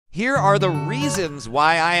Here are the reasons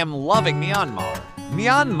why I am loving Myanmar.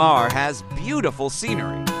 Myanmar has beautiful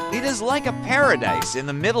scenery. It is like a paradise in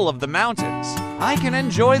the middle of the mountains. I can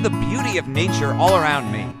enjoy the beauty of nature all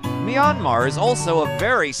around me. Myanmar is also a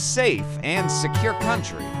very safe and secure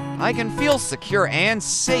country. I can feel secure and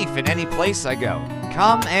safe in any place I go.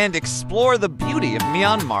 Come and explore the beauty of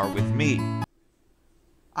Myanmar with me.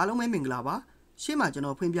 အားလုံးပဲမင်္ဂလာပါရှေ့မှာကျွန်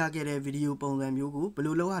တော်ဖွင့်ပြခဲ့တဲ့ဗီဒီယိုပုံစံမျိုးကိုဘယ်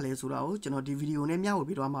လိုလုပ်ရလဲဆိုတာကိုကျွန်တော်ဒီဗီဒီယိုနဲ့မျှဝေ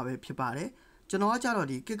ပေးသွားမှာပဲဖြစ်ပါတယ်ကျွန်တော်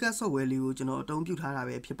ကကြတော့ဒီ CapCut software လေးကိုကျွန်တော်အသုံးပြုထားတာပဲ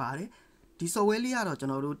ဖြစ်ပါတယ်ဒီ software လေးကတော့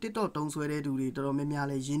ကျွန်တော်တို့ TikTok တုံးဆွဲတဲ့သူ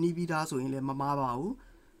တွေတော်တော်များများလဲရင်းနှီးပြီးသားဆိုရင်လည်းမမှားပါဘူး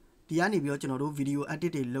ဒီကနေပြီးတော့ကျွန်တော်တို့ video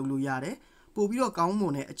edit တွေလုပ်လို့ရတယ်ပို့ပြီးတော့ကော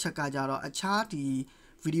င်းမွန်တဲ့အချက်ကကြတော့အခြားဒီ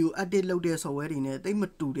video edit လုပ်တဲ့ software တွေနဲ့တိတ်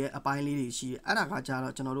မတူတဲ့အပိုင်းလေးတွေရှိတယ်အဲ့ဒါ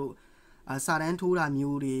ကကြတော့ကျွန်တော်တို့စာတန်းထိုးတာ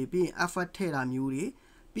မျိုးတွေပြီးရင် effort ထည့်တာမျိုးတွေ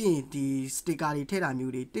ပြီးရင်ဒီ sticker တွေထည့်တာမျိုး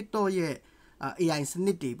တွေ TikTok ရဲ့ AI စန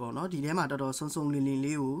စ်တွေပေါ့နော်ဒီထဲမှာတော်တော်စုံလင်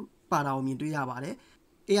လေးကိုပါတာကိုမြင်တွေ့ရပါတယ်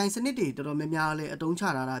AI စနစ်တွေတော်တော်များများလည်းအသုံးချ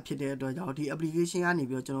တာဖြစ်တဲ့အတွက်ကြောင့်ဒီ application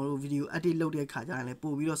ကနေပြီးတော့ကျွန်တော်တို့ video edit လုပ်တဲ့ခါကျရင်လည်း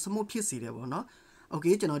ပို့ပြီးတော့ smooth ဖြစ်စေတယ်ပေါ့နော်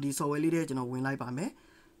Okay ကျွန်တော်ဒီ software လေးတွေကျွန်တော်ဝင်လိုက်ပါမယ်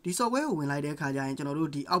ဒီ software ကိုဝင်လိုက်တဲ့ခါကျရင်ကျွန်တော်တို့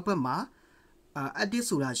ဒီအောက်ဘက်မှာedit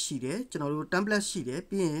ဆိုတာရှိတယ်ကျွန်တော်တို့ template ရှိတယ်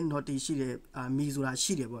ပြီးရင် note ရှိတယ်me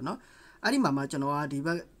ဆိုတာရှိတယ်ပေါ့နော်အဲ့ဒီမှာကျွန်တော်ကဒီဘ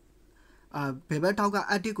က်ဘယ်ဘက်ထောက်က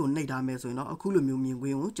edit ကိုနှိပ်ထားမယ်ဆိုရင်တော့အခုလို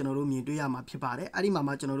မျိုးမြင်ကွင်းကိုကျွန်တော်တို့မြင်တွေ့ရမှာဖြစ်ပါတယ်အဲ့ဒီ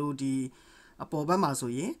မှာကျွန်တော်တို့ဒီအပေါ်ဘက်မှာဆို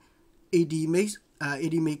ရင်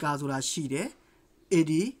AD maker ဆိုတာရှိတယ်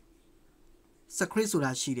AD script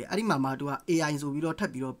ဆိုတာရှိတယ်အဲ့ဒီမှာသူက AI ဆိုပြီးတော့ထ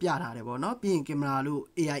ပ်ပြီးတော့ပြထားတယ်ပေါ့နော်ပြီးရင် camera လို့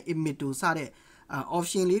AI image တို့စတဲ့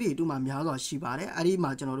option လေးတွေသူ့မှာများစွာရှိပါတယ်အဲ့ဒီ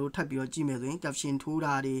မှာကျွန်တော်တို့ထပ်ပြီးတော့ကြည့်မယ်ဆိုရင် caption ထိုး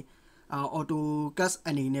တာတွေauto cut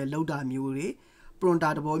အနေနဲ့လောက်တာမျိုးတွေ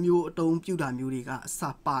pronter တဘောမျိုးအတုံးပြုတာမျိုးတွေကအစ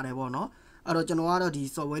ပါတယ်ပေါ့နော်အဲ့တော့ကျွန်တော်ကတော့ဒီ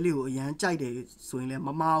software လေးကိုအရန်ကြိုက်တယ်ဆိုရင်လည်းမ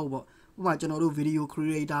မားဘူးပေါ့ဥပမာကျွန်တော်တို့ video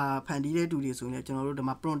creator ဖန်တီးတဲ့သူတွေဆိုရင်လည်း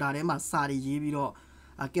ကျွန်တော်တို့ဒီမှာ pronter ထဲမှာစာတွေ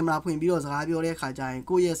ရေးပြီးတော့ကင်မရာဖွင့်ပြီးတော့စကားပြောတဲ့အခါကျ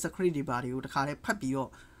ရင်ကိုယ့်ရဲ့ script တွေပါတွေကိုတခါတည်း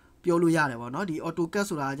ဖတ်ပြီးတော့ပြောလို့ရတယ်ပေါ့နော်ဒီ auto cut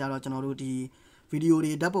ဆိုတာကကြတော့ကျွန်တော်တို့ဒီ video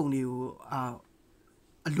တွေဓာတ်ပုံတွေကို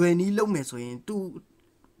အလွယ်နီးလုပ်မယ်ဆိုရင်သူ့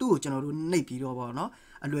ကိုကျွန်တော်တို့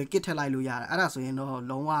နှိပ်ပြီးတော့ပေါ့နော်အလွယ်ကစ်ထည့်လိုက်လို့ရတယ်အဲ့ဒါဆို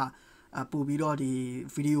ရင်တော့လုံးဝပို့ပြီးတော့ဒီ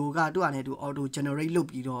video ကသူ့အနေနဲ့သူ auto generate လုပ်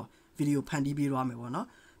ပြီးတော့ video ဖန်တီးပေးသွားမယ်ပေါ့နော်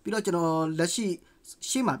ပြီးတော့ကျွန်တော်လက်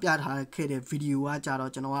ရှိရှေ့မှာပြထားခဲ့တဲ့ video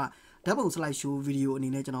ကကြတော့ကျွန်တော်ကဓာတ်ပုံ slide show video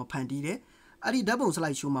အနေနဲ့ကျွန်တော်ဖန်တီးတယ်အဲ့ဒီဓာတ်ပုံ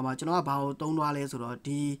slide show မှာကျွန်တော်ကဘာကိုသုံးသွားလဲ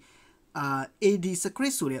ဆိုတော့ဒီAD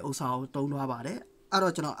script ဆိုတဲ့ဥစ္စာကိုသုံးသွားပါတယ်အဲ့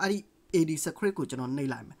တော့ကျွန်တော်အဲ့ဒီ AD script ကိုကျွန်တော်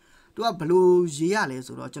နှိပ်လိုက်မယ်သူကဘလို့ရေး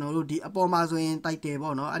ရလဲဆိုတော့ကျွန်တော်တို့ဒီအပေါ်မှာဆိုရင် title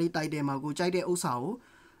ပေါ့နော်အဲ့ဒီ title မှာကိုကြိုက်တဲ့ဥစ္စာ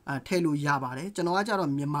ကိုထည့်လို့ရပါတယ်ကျွန်တော်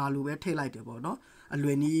ကကြတော့မြန်မာလိုပဲထည့်လိုက်တယ်ပေါ့နော်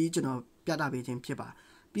အလွယ်နည်းကျွန်တော်ပြသပေးခြ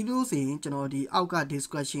င်းဖြစ်ပါပြီးလို့ဆိုရင်ကျွန်တော်ဒီအောက်က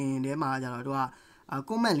description ထဲမှာကြတော့သူက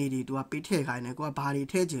comment လေးတွေသူကပေးထည့်ခိုင်းတယ်ကိုကဘာတွေ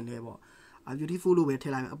ထည့်ခြင်းလဲပေါ့beautiful လို့ပဲ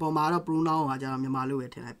ထည့်လိုက်မယ်အပေါ်မှာတော့ pronoun ကကြတော့မြန်မာလိုပဲ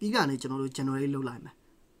ထည့်လိုက်ပြီးကနေကျွန်တော်တို့ generate လုပ်လိုက်မယ်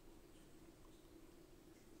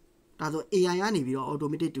ဒါဆို AI ကနေပြီးတော့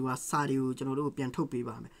automatic သူကစာတွေကိုကျွန်တော်တို့ပြန်ထုတ်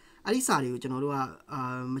ပေးပါမယ်အဲ့ဒီစာတွေကိုကျွန်တော်တို့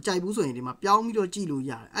ကမကြိုက်ဘူးဆိုရင်ဒီမှာပြောင်းပြီးတော့ကြည့်လို့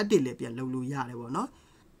ရတယ် edit လည်းပြန်လုပ်လို့ရတယ်ပေါ့နော်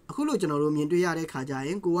အခုလို့ကျွန်တော်တို့မြင်တွေ့ရတဲ့ခါကျ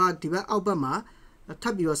ရင်ကိုကဒီဘက်အောက်ဘက်မှာထ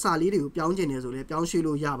ပ်ပြီးတော့စာလေးတွေကိုပြောင်းကျင်နေဆိုလဲပြောင်း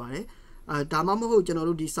ရွှေ့လို့ရပါတယ်ဒါမှမဟုတ်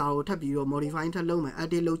ကျွန်တော်တို့ဒီစာကိုထပ်ပြီးတော့ modify ထပ်လုပ်မယ်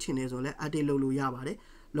edit လုပ်ချင်နေဆိုလဲ edit လုပ်လို့ရပါတယ်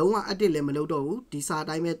လုံးဝ edit လည်းမလုပ်တော့ဘူးဒီစာ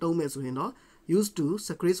အတိုင်းပဲသုံးမယ်ဆိုရင်တော့ use to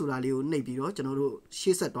script ဆိုတာလေးကိုနှိပ်ပြီးတော့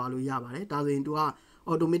ကျွန်တော်တို့ရှေ့ဆက်သွားလို့ရပါတယ်ဒါဆိုရင်သူက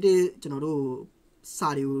automatic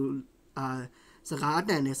ကျွန်တော်တို့စာတွေကိုစကားအ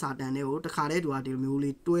တန်နဲ့စာတန်တွေကိုတခါတည်းသူကဒီလို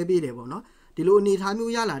မျိုးလေးတွဲပေးတယ်ပေါ့နော်ဒီလိုအနေထား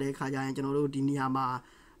မျိုးရလာတဲ့ခါကျရင်ကျွန်တော်တို့ဒီနေရာမှာ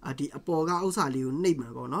ဒီအပေါ်ကဥစ္စာလေးကိုနှိပ်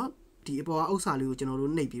မှာပေါ့နော်ဒီအပေါ်ကဥစ္စာလေးကို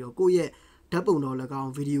ကျွန်တော်တို့နှိပ်ပြီးတော့ကိုယ့်ရဲ့ဓာတ်ပုံတော်၎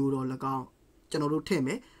င်းဗီဒီယိုတော်၎င်းကျွန်တော်တို့ထည့်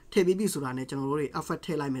မယ်ထည့်ပြီးပြီဆိုတာနဲ့ကျွန်တော်တို့တွေ effect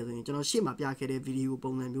ထည့်လိုက်မယ်ဆိုရင်ကျွန်တော်ရှေ့မှာပြခဲ့တဲ့ဗီဒီ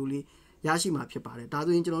ယိုပုံစံမျိုးလေးရရှိမှာဖြစ်ပါတယ်ဒါ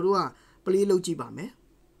ဆိုရင်ကျွန်တော်တို့က play လုပ်ကြည့်ပါမယ်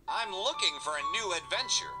I'm looking for a new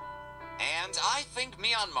adventure and I think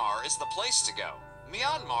Myanmar is the place to go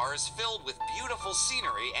Myanmar is filled with beautiful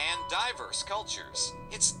scenery and diverse cultures.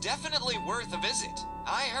 It's definitely worth a visit.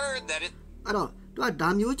 I heard that it အဲ့တော့သူကဒါ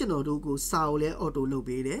မျိုးကျွန်တော်တို့ကိုစာအုပ်လဲ auto လုပ်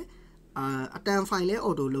ပေးတယ်အတန် file လဲ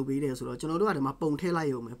auto လုပ်ပေးတယ်ဆိုတော့ကျွန်တော်တို့ကဒီမှာပုံထည့်လိုက်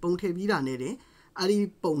ရုံပဲပုံထည့်ပြီးတာနဲ့တင်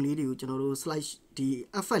အဲ့ဒီပုံလေးတွေကိုကျွန်တော်တို့ slide ဒီ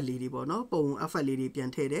effect လေးတွေပေါ့နော်ပုံ effect လေးတွေပြန်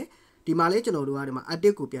ထည့်တယ်ဒီမှာလဲကျွန်တော်တို့ကဒီမှာ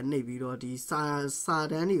edit ကိုပြန်နှိပ်ပြီးတော့ဒီစာ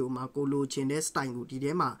တန်းတွေကိုမှာကိုလိုချင်တဲ့ style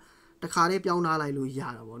ကိုဒီထဲမှာတခါတည်းပြောင်းထားလိုက်လို့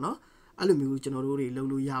ရတာပေါ့နော်အဲ့လိုမျိုးကျွန်တော်တို့တွေလုပ်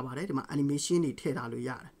လို့ရပါတယ်ဒီမှာ animation တွေထည့်ထားလို့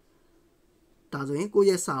ရတယ်ဒါဆိုရင်ကိုယ့်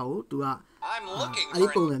ရဲ့စာကိုသူကအဲ့ဒီ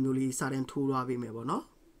ပုံစံမျိုးလေးစာတန်းထိုးသွားပေးမယ်ပေါ့နော်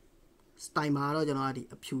style မှာတော့ကျွန်တော်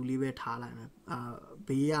ကဒီအဖြူလေးပဲထားလိုက်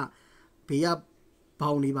မယ်ဘေး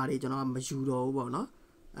ကဘောင်လေးပါတွေကျွန်တော်ကမယူတော့ဘူးပေါ့နော်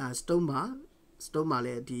stone မှာလ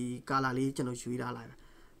ည်းဒီ color လေးကျွန်တော်ယူထားလိုက်မယ်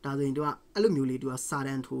ဒါဆိုရင်သူကအဲ့လိုမျိုးလေးသူကစာတ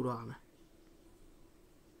န်းထိုးတော့မှာ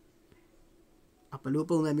ဘယ်လို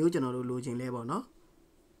ပုံစံမျိုးကျွန်တော်တို့လိုချင်လဲပေါ့နော်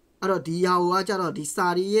အဲ့တော့ဒီဟာကကြတော့ဒီစာ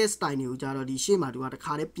ရီရဲ့ style တွေကိုကြတော့ဒီရှေ့မှာသူကတ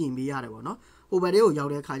ခါတည်းပြင်ပေးရတယ်ပေါ့နော်ဟိုဘက်လေးကိုရော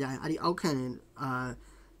က်တဲ့ခါကျရင်အဲ့ဒီအောက်ခံ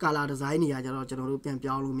color design တွေကကြတော့ကျွန်တော်တို့ပြန်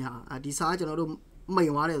ပြောင်းလို့မရဒီစာကကျွန်တော်တို့မိန်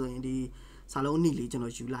သွားတယ်ဆိုရင်ဒီစာလုံးအနည်းလေးကျွန်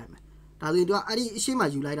တော်ယူလိုက်မယ်ဒါဆိုရင်သူကအဲ့ဒီအရှိမ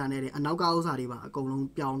ယူလိုက်တာနဲ့အနောက်ကဥစ္စာတွေပါအကုန်လုံး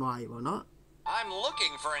ပြောင်းသွားပြီပေါ့နော် I'm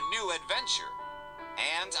looking for a new adventure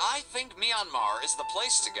and I think Myanmar is the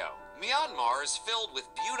place to go. Myanmar is filled with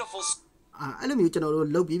beautiful အဲ့လိုမျိုးကျွန်တော်တို့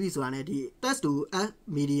လုပ်ပြီးပြီဆိုတာနဲ့ဒီ test to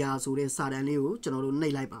media ဆိုတဲ့စာတန်းလေးကိုကျွန်တော်တို့နှိ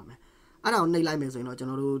ပ်လိုက်ပါမယ်အဲ့ဒါကိုနှိပ်လိုက်မယ်ဆိုရင်တော့ကျွန်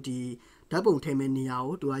တော်တို့ဒီဓာတ်ပုံထည့်မဲ့နေရာ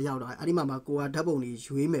ကိုသူကရောက်တော့အဲ့ဒီမှာကိုကဓာတ်ပုံတွေ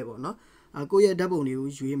ရွေးမယ်ပေါ့နော်ကိုရဲ့ဓာတ်ပုံတွေကို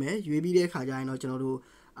ရွေးမယ်ရွေးပြီးတဲ့ခါကျရင်တော့ကျွန်တော်တို့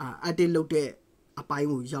edit လုပ်တဲ့အပိုင်း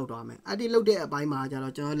ကိုရောက်သွားမယ် edit လုပ်တဲ့အပိုင်းမှာကျ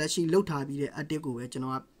တော့ကျွန်တော်လက်ရှိလုပ်ထားပြီးတဲ့ edit ကိုပဲကျွန်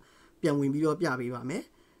တော်ကပြန်ဝင်ပြီးတော့ပြပေးပါမယ်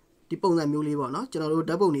ဒီပုံစံမျိုးလေးပေါ့နော်ကျွန်တော်တို့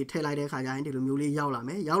ဓာတ်ပုံတွေထည့်လိုက်တဲ့ခါကျရင်ဒီလိုမျိုးလေးရောက်လာမ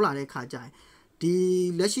ယ်ရောက်လာတဲ့ခါကျရင်ဒီ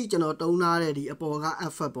လက်ရှိကျွန်တော်တုံးထားတဲ့ဒီအပေါ်က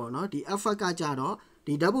effect ပေါ့နော်ဒီ effect ကကြတော့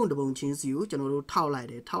ဒီဓာတ်ပုံတစ်ပုံချင်းစီကိုကျွန်တော်တို့ထောက်လိုက်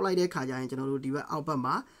တယ်ထောက်လိုက်တဲ့ခါကျရင်ကျွန်တော်တို့ဒီဘက်အောက်ဘက်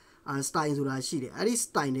မှာstyle ဆိုတာရှိတယ်အဲ့ဒီ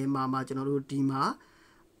style ထဲမှာကျွန်တော်တို့ဒီမှာ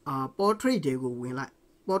portrait တွေကိုဝင်လိုက်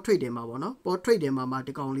portrait ထဲမှာပေါ့နော် portrait ထဲမှာ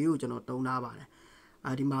ဒီကောင်လေးကိုကျွန်တော်တုံးထားပါတယ်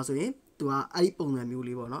ဒီမှာဆိုရင်သူကအဲ့ဒီပုံစံမျိုး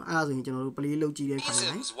လေးပေါ့နော်အဲ့ဒါဆိုရင်ကျွန်တော်တို့ play လုပ်ကြည့်တဲ့ခါကျ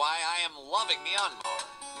ရင် why I am loving Myanmar.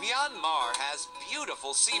 Myanmar has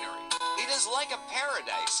beautiful scenery. It is like a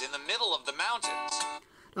paradise in the middle of the mountains.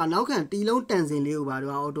 နောက်ခံတီလုံးတန်စင်လေးကိုပါ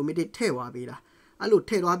တော့ automatic ထည့်သွားပေးတာအဲ့လို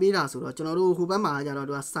ထည့်သွားပေးတာဆိုတော့ကျွန်တော်တို့ဟိုဘက်မှာကျတော့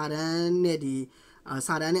သူကစာတန်းနဲ့ဒီ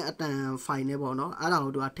စာတန်းနဲ့အတန် file နဲ့ပေါ့နော်အဲ့ဒါ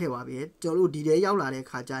ကိုသူကထည့်သွားပေးကျွန်တော်တို့ဒီထဲရောက်လာတဲ့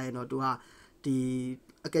ခါကျရင်တော့သူကဒီ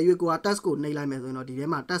အကယ်၍ကိုက task ကိုနှိပ်လိုက်မယ်ဆိုရင်တော့ဒီထဲ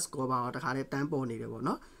မှာ task ကိုပါတော့တခါတည်းတန်းပေါ်နေတယ်ပေါ့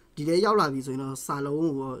နော်ဒီထဲရောက်လာပြီဆိုရင်တော့စာ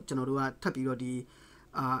လုံးကိုကျွန်တော်တို့ကထပ်ပြီးတော့ဒီ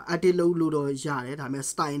edit လုပ်လို့တော့ရတယ်ဒါပေမဲ့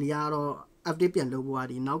style တွေကတော့ update ပြန်လုပ်ဖို့က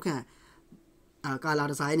ဒီနောက်ခံcolor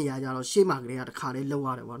design တွေကြတော့ရှေ့မှာကလေးကတခါတည်းလုပ်ရ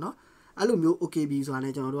တယ်ပေါ့နော်အဲ့လိုမျိုး okay ပြီဆိုတာ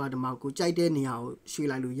နဲ့ကျွန်တော်တို့ကဒီမှာကိုကြိုက်တဲ့နေရာကိုရွှေ့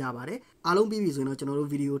လိုက်လို့ရပါတယ်အားလုံးပြီးပြီဆိုရင်တော့ကျွန်တော်တို့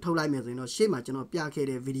ဗီဒီယိုထုတ်လိုက်မယ်ဆိုရင်တော့ရှေ့မှာကျွန်တော်ပြခဲ့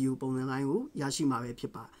တဲ့ဗီဒီယိုပုံစံတိုင်းကိုရရှိမှာပဲဖြ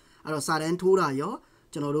စ်ပါအဲ့တော့စာတန်းထိုးတာရော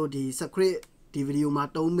ကျွန်တော်တို့ဒီ script ဒီဗီဒီယိုမှာ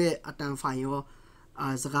တုံးမဲ့အတန် file ရော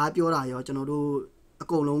စကားပြောတာရောကျွန်တော်တို့အ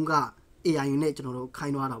ကုန်လုံးက AI နဲ့ကျွန်တော်တို့ခို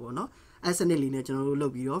င်းသွားတာပေါ့နော်အဲ့စနစ်လေးနဲ့ကျွန်တော်တို့လု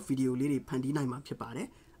ပ်ပြီးတော့ဗီဒီယိုလေးတွေဖန်တီးနိုင်မှာဖြစ်ပါတယ်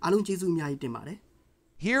အားလုံးကျေးဇူးအများကြီးတင်ပါတယ်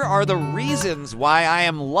Here are the reasons why I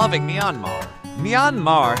am loving Myanmar.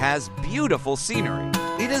 Myanmar has beautiful scenery.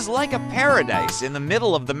 It is like a paradise in the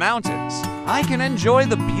middle of the mountains. I can enjoy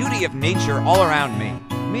the beauty of nature all around me.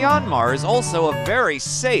 Myanmar is also a very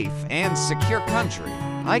safe and secure country.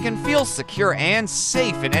 I can feel secure and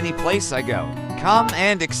safe in any place I go. Come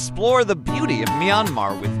and explore the beauty of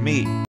Myanmar with me.